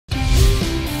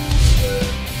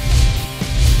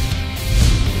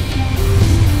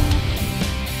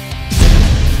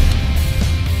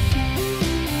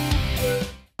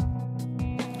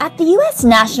At the U.S.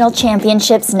 National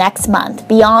Championships next month,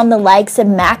 beyond the likes of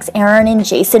Max Aaron and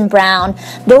Jason Brown,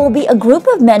 there will be a group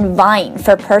of men vying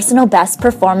for personal best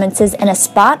performances and a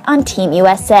spot on Team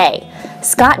USA.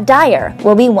 Scott Dyer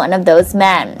will be one of those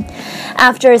men.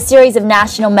 After a series of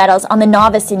national medals on the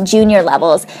novice and junior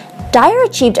levels, Dyer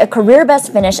achieved a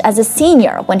career-best finish as a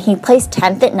senior when he placed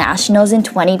 10th at Nationals in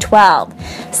 2012.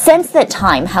 Since that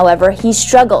time, however, he's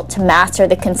struggled to master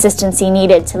the consistency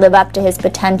needed to live up to his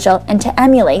potential and to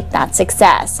emulate that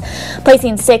success,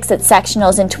 placing 6th at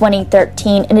Sectionals in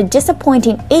 2013 and a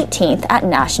disappointing 18th at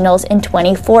Nationals in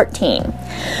 2014.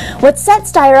 What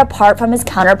sets Dyer apart from his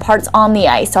counterparts on the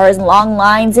ice are his long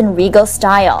lines and regal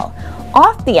style.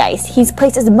 Off the ice, he's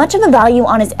placed as much of a value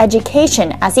on his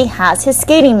education as he has his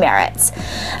skating merits.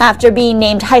 After being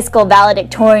named high school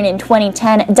valedictorian in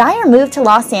 2010, Dyer moved to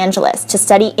Los Angeles to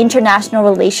study international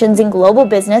relations and global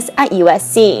business at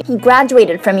USC. He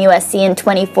graduated from USC in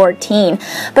 2014,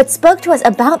 but spoke to us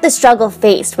about the struggle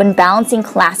faced when balancing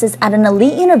classes at an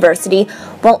elite university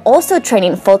while also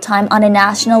training full-time on a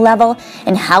national level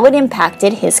and how it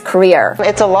impacted his career.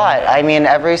 It's a lot. I mean,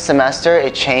 every semester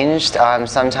it changed.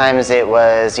 Sometimes it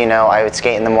was, I would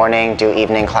skate in the morning, do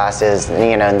evening classes.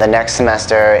 The next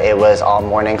semester it was all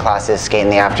morning classes, skate in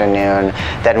the afternoon.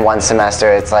 Then one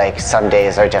semester it's like some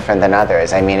days are different than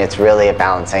others. I mean, it's really a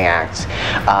balancing act.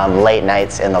 Late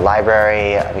nights in the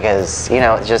library, because,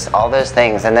 just all those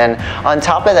things. And then on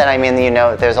top of that, I mean,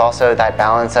 there's also that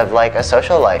balance of like a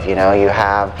social life. You're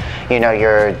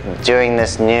doing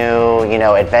this new,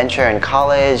 adventure in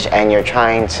college, and you're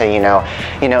trying to,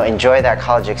 enjoy that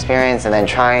college experience, and then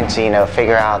trying to,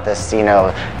 figure out this,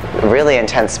 really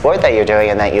intense sport that you're doing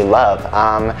and that you love.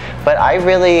 But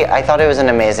I thought it was an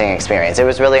amazing experience. It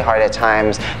was really hard at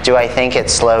times. Do I think it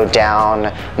slowed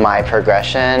down my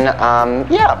progression?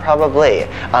 Yeah, probably.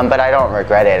 But I don't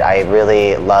regret it. I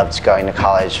really loved going to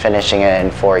college, finishing it in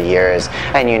 4 years,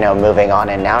 and moving on.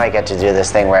 And now I get to do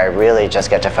this thing where I really just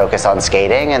get to focus on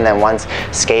skating. And then once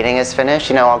skating is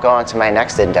finished, I'll go on to my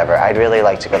next endeavor. I'd really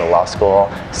like to go to law school,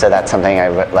 so that's something I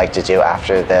would like to do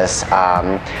after this.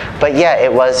 But yeah,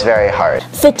 it was very hard.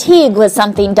 Fatigue was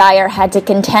something Dyer had to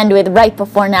contend with right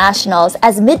before Nationals,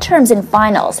 as midterms and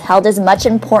finals held as much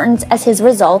importance as his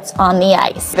results on the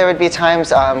ice. There would be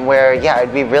times where,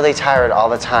 I'd be really tired all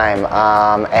the time,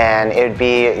 and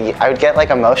I would get like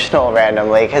emotional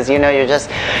randomly, because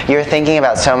you're thinking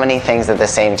about so many things at the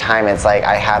same time. It's like,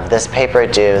 I have this paper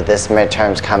due, this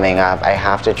midterm's coming up, I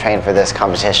have to train for this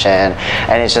competition,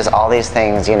 and it's just all these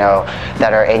things,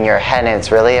 that are in your head, and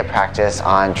it's really a practice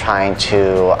on trying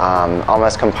to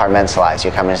almost compartmentalize.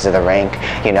 You come into the rink,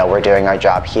 we're doing our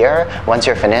job here. Once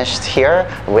you're finished here,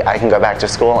 I can go back to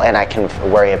school and I can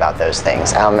worry about those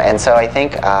things. And so I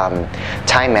think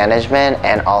time management,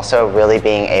 and also really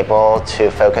being able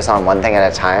to focus on one thing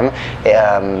at a time,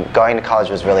 going to college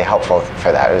was really helpful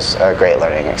for that. It was a great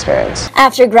learning experience.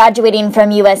 After graduating from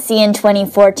USC in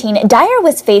 2014, Dyer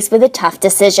was faced with a tough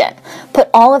decision: put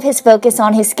all of his focus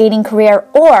on his skating career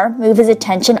or move his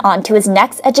attention onto his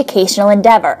next educational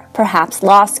endeavor, perhaps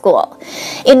law school.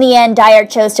 In the end, Dyer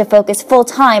chose to focus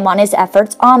full-time on his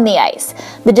efforts on the ice.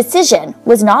 The decision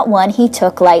was not one he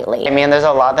took lightly. I mean, there's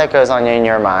a lot that goes on in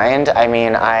your mind. I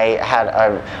mean, I had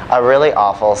a really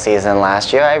awful season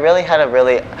last year. I really had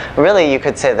really, you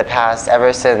could say the past,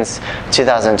 ever since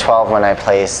 2012 when I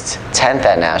placed 10th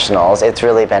at Nationals, it's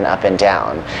really been up and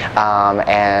down.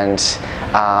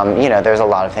 There's a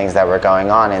lot of things that were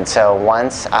going on. And so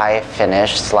once I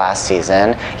finished last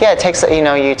season, it takes,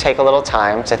 you take a little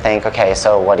time to think, okay,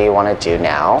 so what do you want to do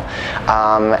now?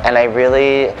 And I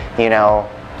really,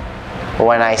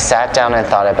 when I sat down and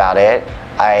thought about it,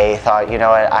 I thought,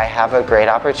 what, I have a great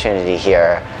opportunity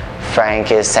here.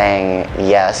 Frank is saying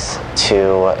yes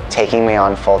to taking me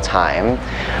on full time.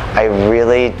 I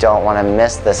really don't want to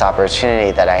miss this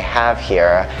opportunity that I have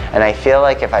here, and I feel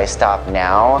like if I stop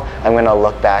now, I'm going to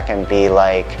look back and be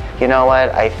like, what,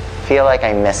 I feel like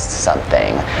I missed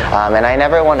something. And I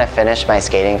never want to finish my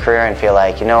skating career and feel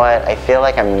like, what, I feel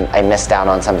like I missed out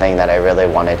on something that I really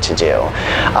wanted to do.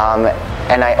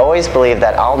 And I always believe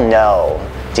that I'll know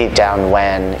deep down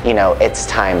when, it's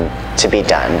time to be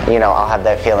done. I'll have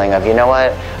that feeling of,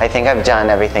 what, I think I've done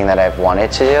everything that I've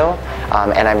wanted to do,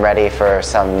 and I'm ready for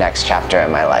some next chapter in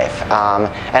my life.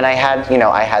 And I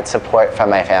had support from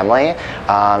my family,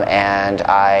 and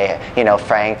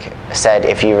Frank said,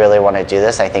 if you really want to do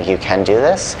this, I think you can do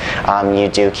this. You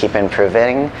do keep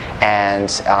improving, and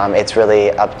it's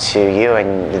really up to you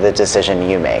and the decision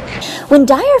you make. When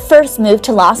Dyer first moved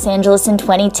to Los Angeles in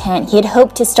 2010, he had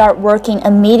hoped to start working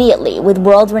immediately immediately with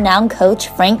world-renowned coach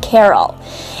Frank Carroll.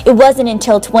 It wasn't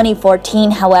until 2014,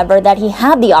 however, that he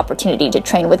had the opportunity to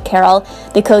train with Carroll,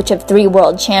 the coach of 3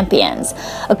 world champions.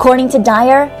 According to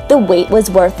Dyer, the wait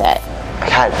was worth it.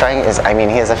 God, Frank is,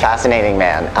 he is a fascinating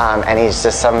man, and he's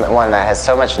just someone that has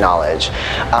so much knowledge.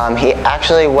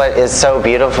 What is so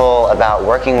beautiful about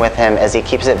working with him is he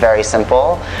keeps it very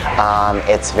simple.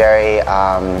 It's very,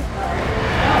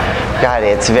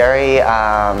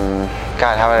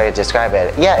 how would I describe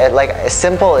it? Yeah,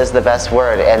 simple is the best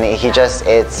word, and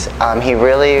he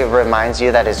really reminds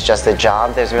you that it's just a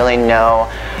job. There's really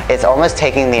it's almost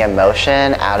taking the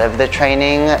emotion out of the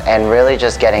training and really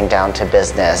just getting down to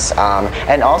business.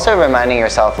 And also reminding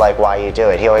yourself why you do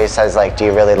it. He always says do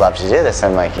you really love to do this?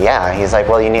 I'm like, yeah. He's like,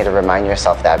 well, you need to remind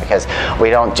yourself that because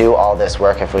we don't do all this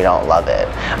work if we don't love it.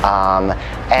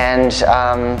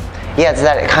 Yeah, it's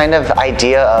that kind of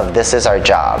idea of this is our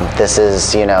job. This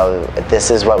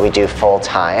is what we do full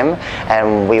time,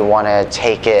 and we want to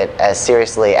take it as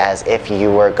seriously as if you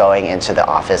were going into the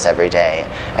office every day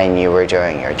and you were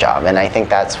doing your job. And I think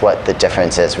that's what the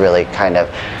difference is, really kind of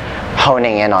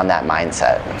honing in on that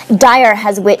mindset. Dyer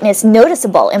has witnessed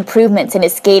noticeable improvements in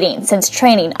his skating since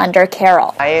training under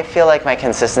Carroll. I feel like my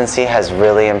consistency has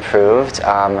really improved.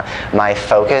 My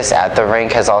focus at the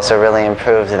rink has also really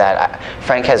improved.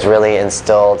 Frank has really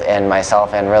instilled in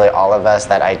myself and really all of us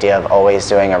that idea of always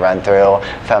doing a run through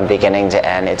from beginning to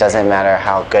end. It doesn't matter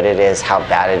how good it is, how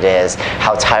bad it is,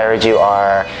 how tired you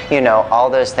are, all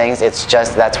those things. It's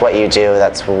just that's what you do.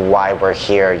 That's why we're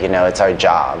here. It's our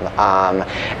job.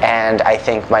 And I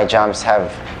think my jumps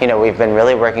have, we've been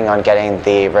really working on getting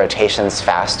the rotations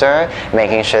faster,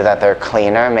 making sure that they're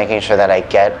cleaner, making sure that I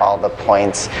get all the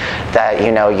points that,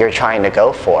 you're trying to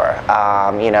go for.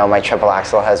 My triple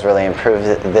axel has really improved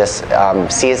this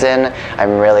season.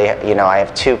 I'm really, I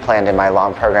have 2 planned in my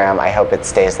long program. I hope it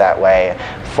stays that way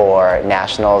for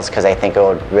nationals because I think it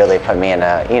would really put me in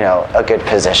a good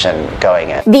position going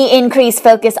in. The increased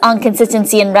focus on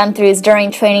consistency and run-throughs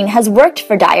during training has worked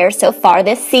for Dyer so far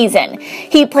this season.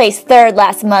 He placed 3rd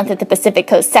last month at the Pacific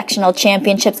Coast Sectional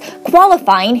Championships,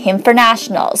 qualifying him for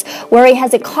nationals, where he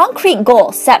has a concrete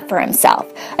goal set for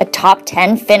himself, a top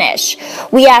 10 finish.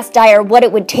 We asked Dyer what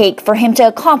it would take for him to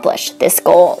accomplish this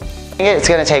goal. I think it's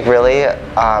going to take really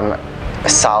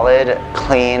solid,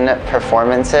 clean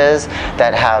performances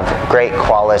that have great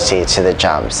quality to the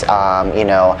jumps.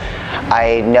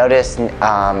 I noticed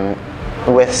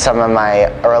with some of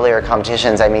my earlier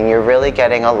competitions, you're really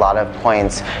getting a lot of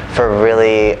points for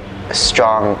really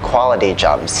strong quality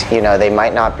jumps. They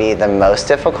might not be the most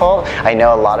difficult. I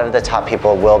know a lot of the top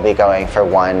people will be going for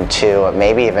 1, 2,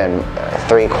 maybe even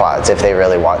 3 quads if they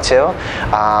really want to.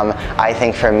 I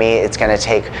think for me it's going to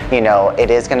take,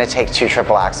 it is going to take 2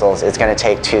 triple axles, it's going to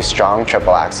take 2 strong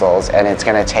triple axles, and it's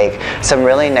going to take some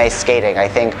really nice skating. I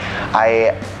think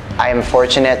I am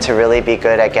fortunate to really be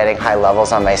good at getting high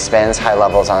levels on my spins, high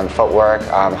levels on footwork,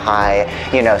 high,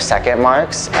 second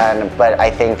marks. But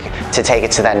I think to take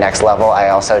it to that next level, I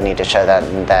also need to show that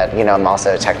I'm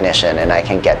also a technician and I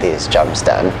can get these jumps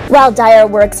done. While Dyer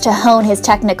works to hone his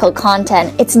technical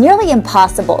content, it's nearly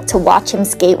impossible to watch him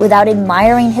skate without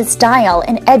admiring his style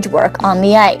and edge work on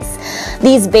the ice.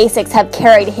 These basics have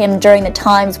carried him during the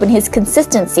times when his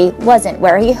consistency wasn't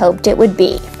where he hoped it would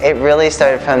be. It really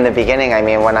started from the beginning.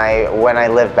 When I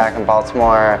lived back in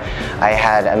Baltimore, I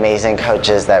had amazing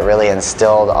coaches that really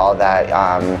instilled all that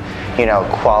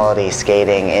quality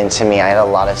skating into me. I had a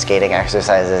lot of skating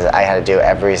exercises I had to do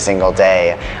every single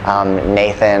day.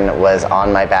 Nathan was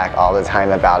on my back all the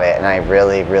time about it, and I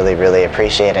really, really, really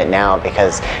appreciate it now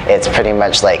because it's pretty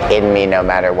much in me no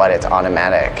matter what, it's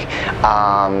automatic.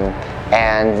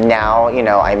 And now,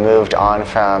 I moved on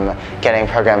from getting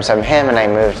programs from him and I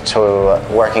moved to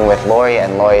working with Lori,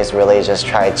 and Lori's really just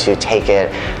tried to take it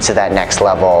to that next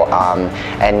level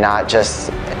and not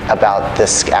just about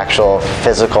this actual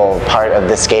physical part of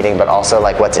the skating, but also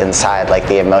what's inside,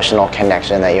 the emotional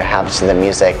connection that you have to the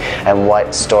music and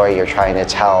what story you're trying to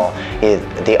tell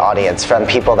the audience, from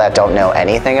people that don't know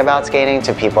anything about skating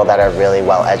to people that are really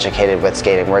well educated with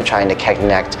skating. We're trying to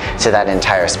connect to that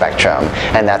entire spectrum,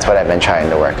 and that's what I've been trying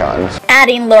to work on.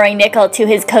 Adding Lori Nickel to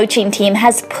his coaching team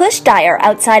has pushed Dyer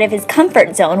outside of his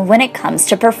comfort zone when it comes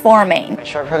to performing. My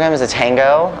short program is a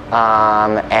tango,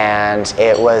 and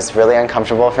it was really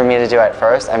uncomfortable for me to do at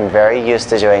first. I'm very used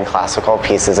to doing classical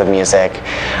pieces of music,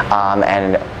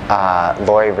 and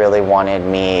Lori really wanted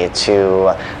me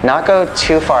to not go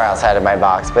too far outside of my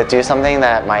box, but do something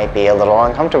that might be a little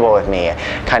uncomfortable with me,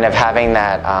 kind of having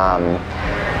that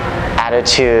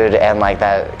attitude and like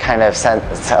that kind of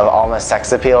sense of almost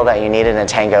sex appeal that you need in a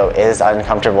tango is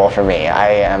uncomfortable for me. I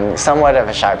am somewhat of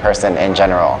a shy person in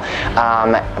general,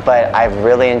 but I've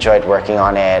really enjoyed working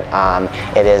on it.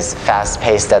 It is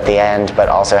fast-paced at the end, but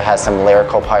also has some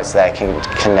lyrical parts that I can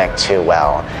connect to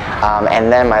well.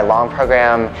 And then my long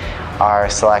program are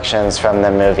selections from the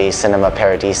movie Cinema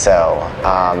Paradiso,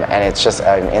 and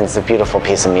it's a beautiful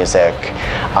piece of music,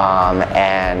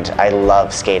 and I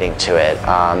love skating to it,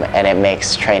 and it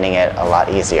makes training it a lot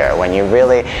easier. When you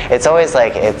really, it's always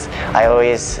like,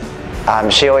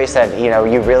 she always said, you know,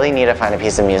 you really need to find a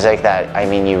piece of music that, I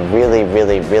mean, you really,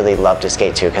 really, really love to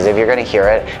skate to, because if you're going to hear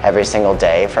it every single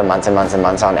day for months and months and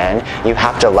months on end, you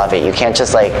have to love it. You can't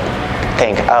just like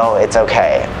think, oh, it's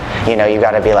okay. You know, you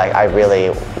got to be like, I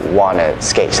really want to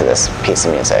skate to this piece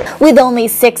of music. With only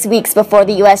 6 weeks before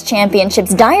the U.S.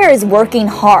 Championships, Dyer is working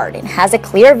hard and has a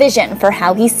clear vision for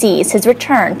how he sees his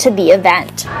return to the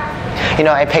event. You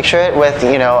know, I picture it with,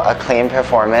 you know, a clean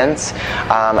performance.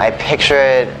 I picture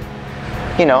it,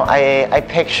 you know, I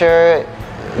picture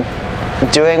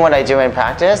doing what I do in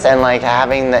practice and like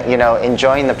having the, you know,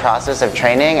 enjoying the process of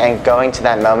training and going to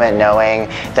that moment knowing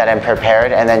that I'm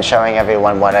prepared, and then showing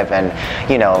everyone what I've been,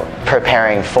 you know,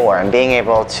 preparing for, and being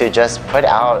able to just put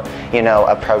out, you know,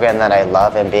 a program that I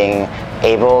love, and being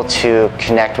able to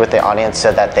connect with the audience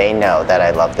so that they know that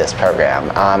I love this program.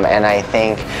 And I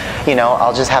think, you know,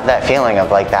 I'll just have that feeling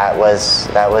of like that was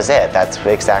it. That's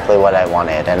exactly what I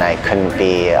wanted, and I couldn't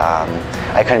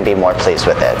be more pleased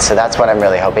with it. So that's what I'm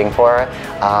really hoping for.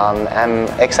 I'm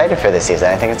excited for this season.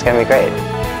 I think it's going to be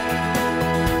great.